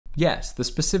Yes, the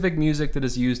specific music that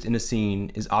is used in a scene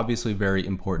is obviously very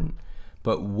important,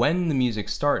 but when the music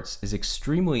starts is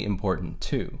extremely important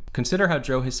too. Consider how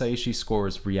Joe Hisaishi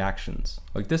scores reactions,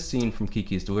 like this scene from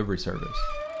Kiki's Delivery Service.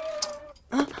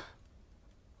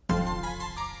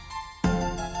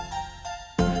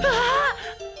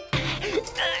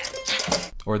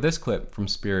 Or this clip from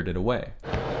Spirited Away.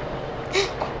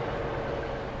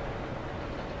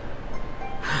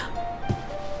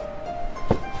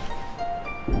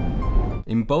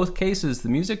 In both cases, the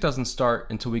music doesn't start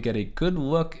until we get a good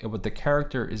look at what the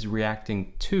character is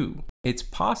reacting to. It's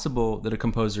possible that a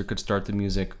composer could start the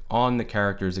music on the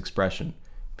character's expression,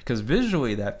 because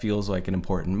visually that feels like an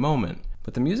important moment.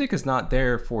 But the music is not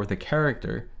there for the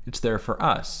character, it's there for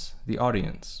us, the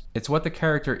audience. It's what the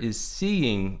character is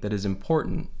seeing that is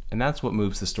important, and that's what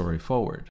moves the story forward.